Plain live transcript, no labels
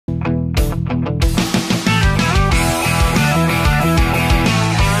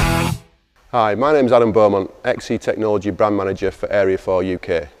Hi, my name is Adam Beaumont, EXE Technology Brand Manager for Area 4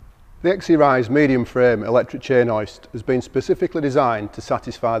 UK. The EXE Rise medium frame electric chain hoist has been specifically designed to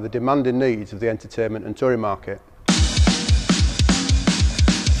satisfy the demanding needs of the entertainment and touring market.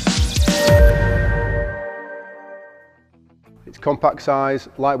 Its compact size,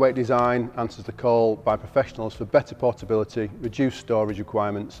 lightweight design answers the call by professionals for better portability, reduced storage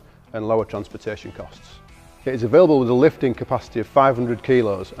requirements and lower transportation costs. It is available with a lifting capacity of 500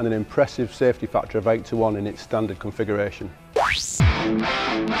 kilos and an impressive safety factor of 8:1 in its standard configuration.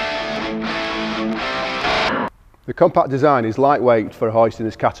 The compact design is lightweight for a hoist in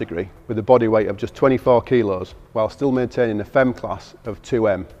this category, with a body weight of just 24 kilos, while still maintaining a FEM class of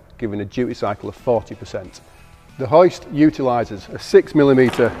 2M, giving a duty cycle of 40%. The hoist utilises a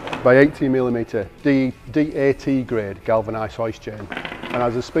 6mm by 18mm DAT grade galvanised hoist chain and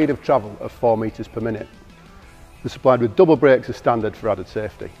has a speed of travel of 4 metres per minute. They're supplied with double brakes as standard for added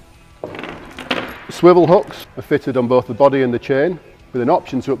safety. Swivel hooks are fitted on both the body and the chain, with an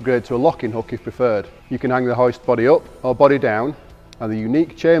option to upgrade to a locking hook if preferred. You can hang the hoist body up or body down, and the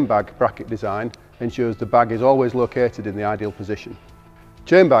unique chain bag bracket design ensures the bag is always located in the ideal position.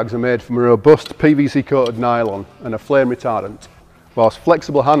 Chain bags are made from a robust PVC coated nylon and a flame retardant, whilst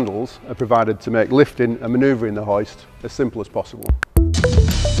flexible handles are provided to make lifting and manoeuvring the hoist as simple as possible.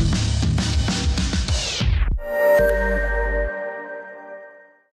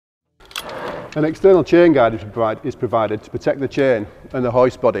 An external chain guide is provided to protect the chain and the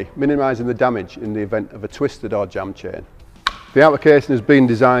hoist body, minimising the damage in the event of a twisted or jammed chain. The outer casing has been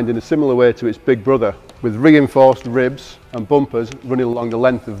designed in a similar way to its big brother, with reinforced ribs and bumpers running along the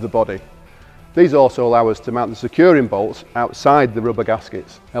length of the body. These also allow us to mount the securing bolts outside the rubber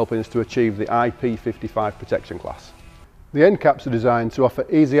gaskets, helping us to achieve the IP55 protection class. The end caps are designed to offer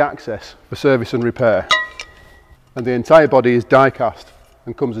easy access for service and repair, and the entire body is die cast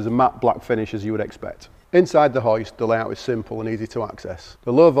and comes as a matte black finish as you would expect. Inside the hoist, the layout is simple and easy to access.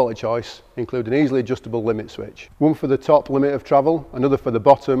 The low voltage hoists include an easily adjustable limit switch, one for the top limit of travel, another for the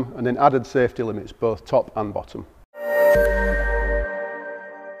bottom, and then added safety limits both top and bottom.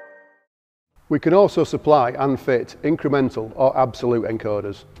 We can also supply and fit incremental or absolute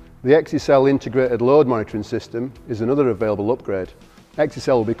encoders. The EXE integrated load monitoring system is another available upgrade. EXE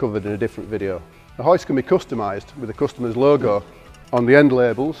will be covered in a different video. The hoist can be customised with the customer's logo on the end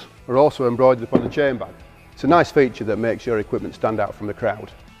labels, are also embroidered upon the chain bag. It's a nice feature that makes your equipment stand out from the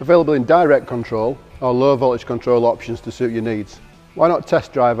crowd. Available in direct control or low voltage control options to suit your needs. Why not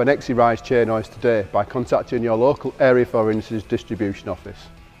test drive an EXE Rise chain hoist today by contacting your local Area 4 Industries distribution office.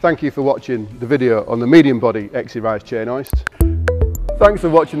 Thank you for watching the video on the medium body EXE Rise chain hoist. Thanks for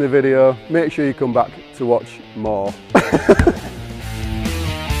watching the video. Make sure you come back to watch more.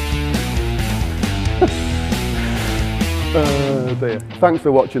 Dear. Thanks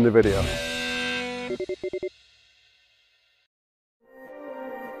for watching the video.